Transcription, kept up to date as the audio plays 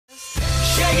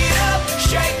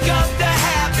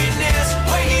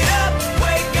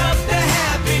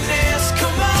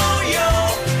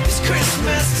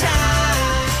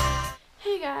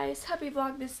happy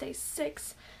Vlogmas Day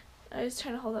 6. I was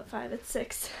trying to hold up 5, it's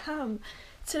 6.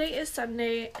 Today is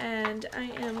Sunday and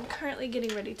I am currently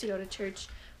getting ready to go to church.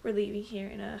 We're leaving here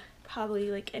in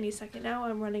probably like any second now.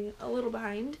 I'm running a little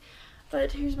behind,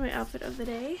 but here's my outfit of the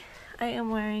day. I am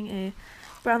wearing a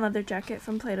brown leather jacket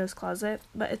from Plato's Closet,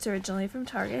 but it's originally from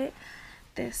Target.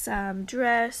 This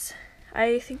dress,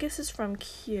 I think this is from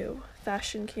Q,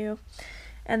 Fashion Q.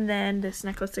 And then this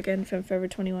necklace again from Forever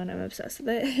 21. I'm obsessed with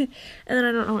it. And then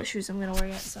I don't know what shoes I'm going to wear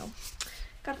yet, so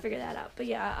gotta figure that out. But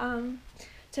yeah,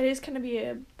 today's going to be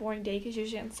a boring day because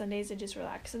usually on Sundays I just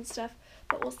relax and stuff.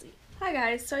 But we'll see. Hi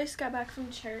guys, so I just got back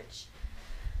from church.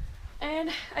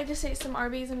 And I just ate some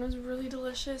Arby's and it was really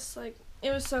delicious. Like, it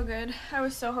was so good. I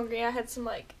was so hungry. I had some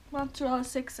like mozzarella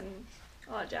sticks and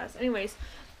all that jazz. Anyways,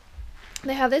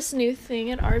 they have this new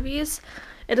thing at Arby's.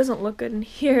 It doesn't look good in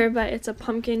here, but it's a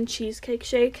pumpkin cheesecake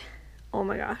shake. Oh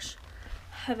my gosh.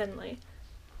 Heavenly.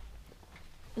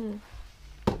 It's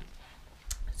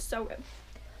so good.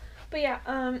 But yeah,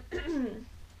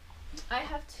 I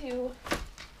have to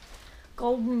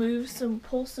go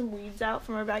pull some weeds out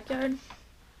from our backyard.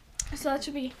 So that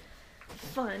should be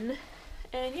fun.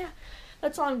 And yeah,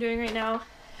 that's all I'm doing right now.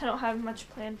 I don't have much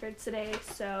planned for today,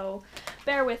 so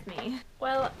bear with me.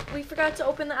 Well, we forgot to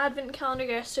open the advent calendar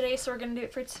yesterday, so we're going to do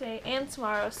it for today and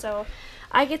tomorrow. So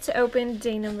I get to open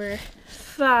day number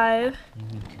 5.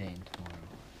 Today and tomorrow.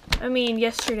 I mean,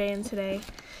 yesterday and today.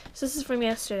 So this is from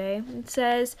yesterday. It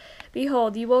says,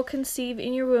 "Behold, you will conceive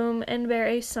in your womb and bear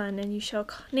a son, and you shall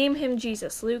name him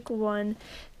Jesus." Luke 1,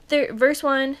 verse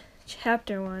 1,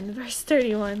 chapter 1, verse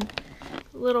 31.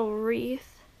 Little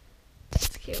wreath.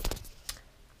 That's cute.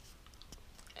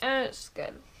 And it's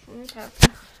good. Okay.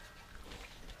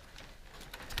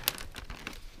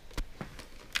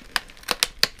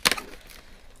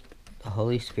 The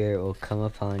Holy Spirit will come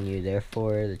upon you,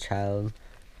 therefore the child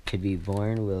to be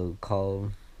born will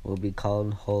be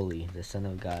called Holy, the Son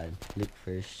of God. Luke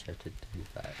 1st, chapter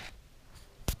 35.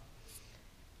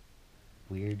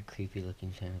 Weird, creepy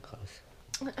looking Santa Claus.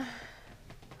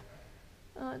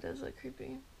 Oh, it does look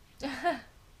creepy.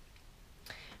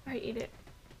 Alright, eat it.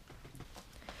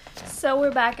 So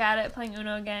we're back at it, playing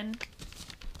Uno again.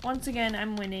 Once again,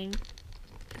 I'm winning.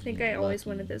 I think I always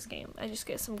win at this game. I just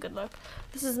get some good luck.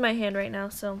 This is my hand right now,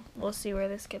 so we'll see where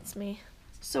this gets me.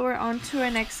 So we're on to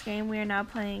our next game. We are now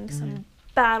playing some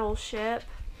Battleship.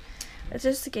 It's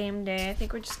just a game day. I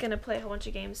think we're just going to play a whole bunch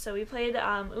of games. So we played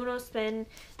Uno Spin,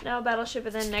 now Battleship,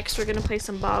 and then next we're going to play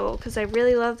some Boggle because I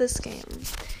really love this game.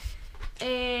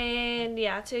 And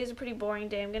yeah, today's a pretty boring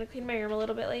day. I'm going to clean my room a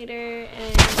little bit later,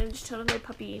 and I'm just chilling with my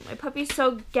puppy. My puppy's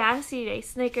so gassy today.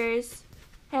 Snickers.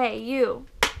 Hey, you.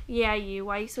 Yeah, you.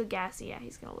 Why are you so gassy? Yeah,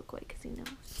 he's going to look away because he knows.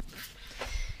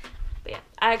 But yeah,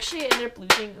 I actually ended up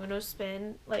losing Uno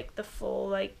Spin, like the full,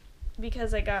 like,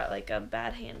 because I got like a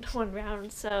bad hand one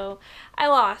round, so I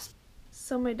lost.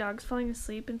 So my dog's falling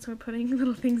asleep, and so we're putting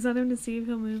little things on him to see if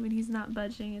he'll move, and he's not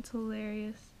budging. It's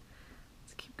hilarious.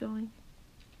 Let's keep going.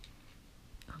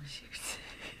 Oh, shoot.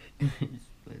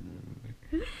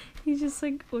 He's just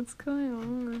like, what's going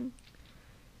on?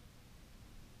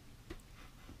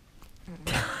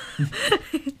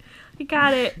 We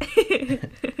got it.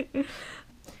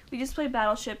 We just played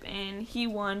Battleship and he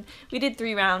won. We did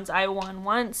 3 rounds. I won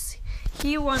once.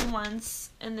 He won once.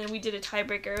 And then we did a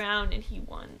tiebreaker round and he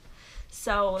won.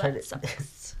 So that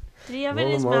sucks. Did he have it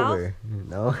in his mouth? Over.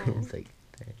 No, it's like...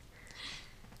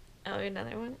 Oh,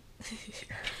 another one?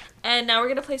 And now we're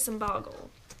going to play some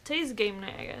Boggle. Today's game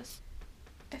night, I guess.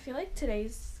 I feel like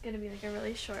today's going to be like a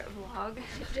really short vlog.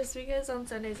 Just because on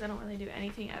Sundays I don't really do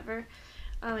anything ever.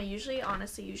 I usually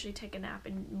take a nap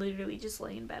and literally just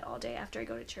lay in bed all day after I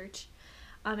go to church.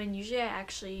 And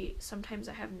usually sometimes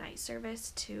I have night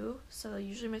service too. So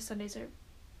usually my Sundays are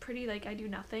pretty, like, I do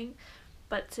nothing.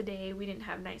 But today we didn't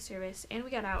have night service and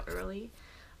we got out early.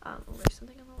 Oh, there's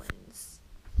something on the lens.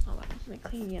 Hold on, let me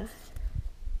clean you.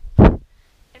 And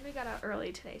we got out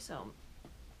early today, so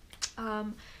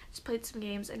just played some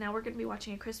games. And now we're going to be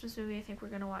watching a Christmas movie. I think we're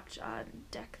going to watch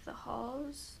Deck the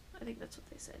Halls. I think that's what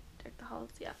they said. Deck the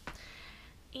Halls, yeah.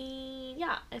 And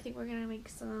yeah, I think we're gonna make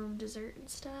some dessert and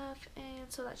stuff, and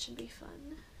so that should be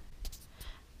fun.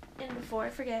 And before I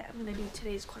forget, I'm gonna do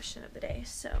today's question of the day,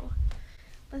 so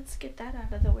let's get that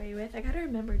out of the way with. I gotta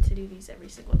remember to do these every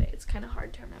single day. It's kind of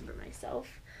hard to remember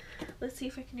myself. Let's see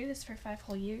if I can do this for 5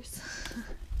 whole years.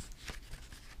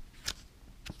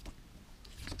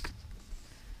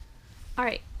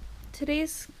 Alright,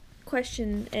 today's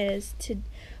question is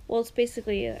well, it's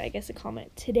basically, I guess, a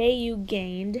comment. Today you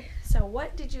gained. So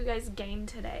what did you guys gain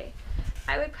today?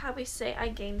 I would probably say I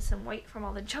gained some weight from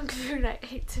all the junk food I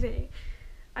ate today.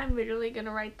 I'm literally going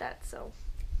to write that, so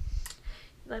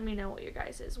let me know what your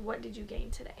guys is. What did you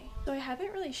gain today? So I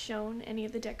haven't really shown any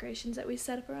of the decorations that we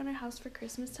set up around our house for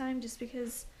Christmas time, just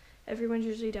because everyone's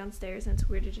usually downstairs and it's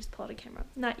weird to just pull out a camera.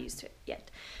 Not used to it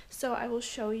yet. So I will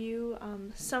show you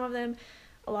some of them.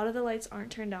 A lot of the lights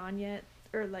aren't turned on yet,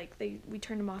 or like we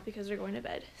turned them off because they're going to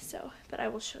bed. So, but I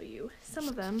will show you some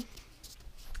of them.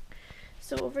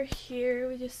 So over here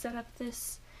we just set up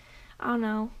this, I don't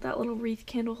know, that little wreath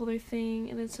candle holder thing,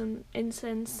 and then some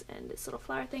incense and this little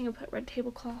flower thing, and put red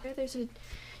tablecloth. There's a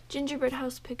gingerbread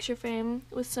house picture frame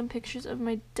with some pictures of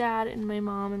my dad and my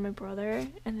mom and my brother,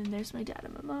 and then there's my dad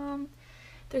and my mom.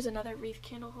 There's another wreath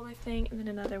candle holder thing, and then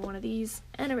another one of these,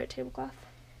 and a red tablecloth.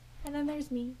 And then there's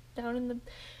me down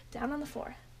on the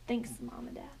floor. Thanks, Mom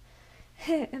and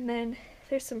Dad. And then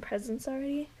there's some presents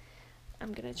already.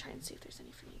 I'm gonna try and see if there's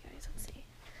any for you guys. Let's see.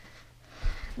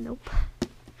 Nope.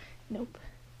 Nope.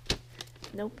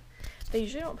 Nope. They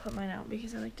usually don't put mine out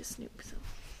because I like to snoop, so.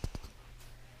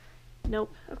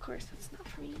 Nope. Of course, that's not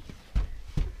for me.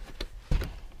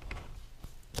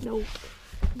 Nope.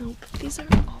 Nope. These are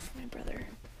all for my brother.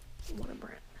 What a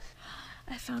brat.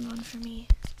 I found one for me.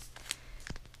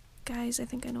 Guys, I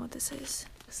think I know what this is.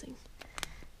 This thing.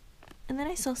 And then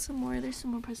I saw some more. There's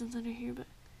some more presents under here, but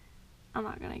I'm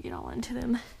not gonna get all into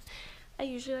them. I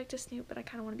usually like to snoop, but I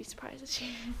kind of want to be surprised this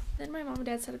year. Then my mom and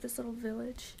dad set up this little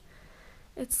village.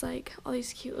 It's like all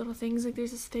these cute little things. Like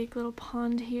there's this fake little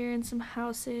pond here and some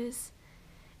houses.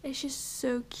 It's just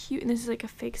so cute. And this is like a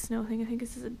fake snow thing. I think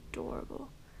this is adorable.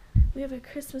 We have a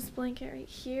Christmas blanket right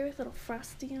here with a little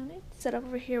frosty on it. Set up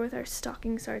over here with our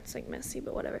stockings. Sorry, it's like messy,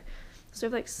 but whatever. So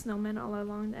we have like snowmen all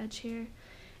along the edge here.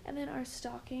 And then our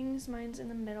stockings, mine's in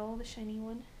the middle, the shiny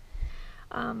one.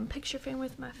 Picture frame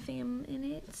with my fam in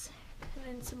it. And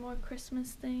then some more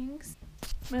Christmas things.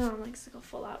 My mom likes to go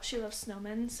full out. She loves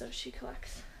snowmen, so she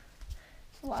collects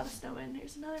a lot of snowmen.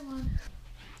 Here's another one.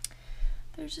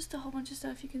 There's just a whole bunch of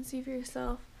stuff you can see for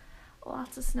yourself.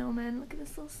 Lots of snowmen. Look at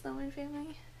this little snowman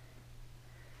family.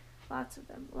 Lots of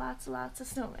them. Lots of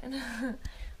snowmen.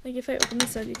 Like if I open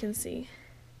this up, you can see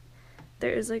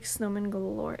there's like snowmen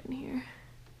galore in here.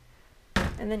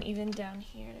 And then even down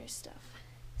here, there's stuff.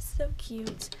 So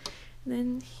cute. And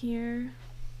then here,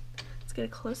 let's get a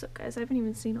close-up, guys. I haven't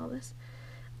even seen all this.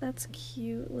 That's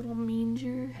cute. Little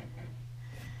manger.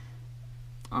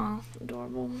 Aw,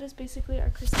 adorable. That is basically our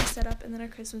Christmas setup and then our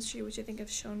Christmas tree, which I think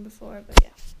I've shown before, but yeah.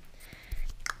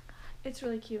 It's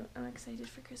really cute. I'm excited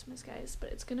for Christmas, guys,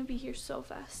 but it's gonna be here so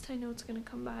fast. I know it's gonna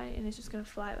come by and it's just gonna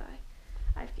fly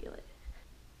by. I feel it.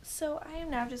 So I am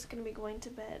now just gonna be going to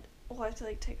bed. Well, I have to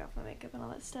like take off my makeup and all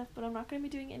that stuff, but I'm not gonna be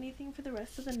doing anything for the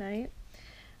rest of the night.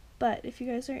 But if you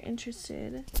guys are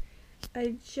interested,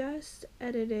 I just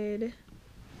edited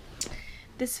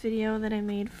this video that I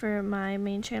made for my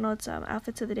main channel. It's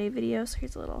outfits of the day video, so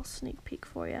here's a little sneak peek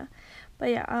for you. But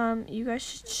yeah, you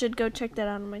guys should go check that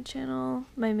out on my channel,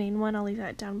 my main one. I'll leave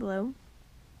that down below.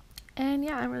 And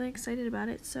yeah, I'm really excited about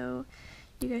it, so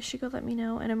you guys should go let me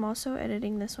know. And I'm also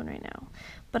editing this one right now,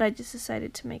 but I just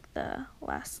decided to make the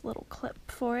last little clip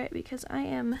for it because I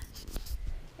am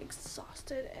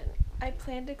exhausted and I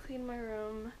plan to clean my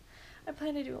room. I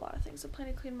plan to do a lot of things. I plan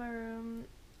to clean my room,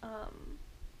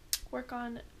 work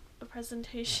on a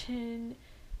presentation,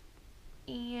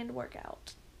 and work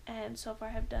out. And so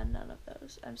far I've done none of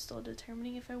those. I'm still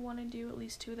determining if I want to do at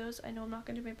least 2 of those. I know I'm not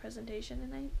going to do my presentation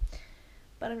tonight,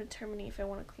 but I'm determining if I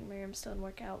want to clean my room still and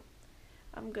work out.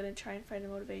 I'm going to try and find a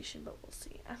motivation, but we'll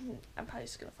see. I'm probably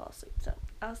just going to fall asleep. So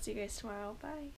I'll see you guys tomorrow. Bye.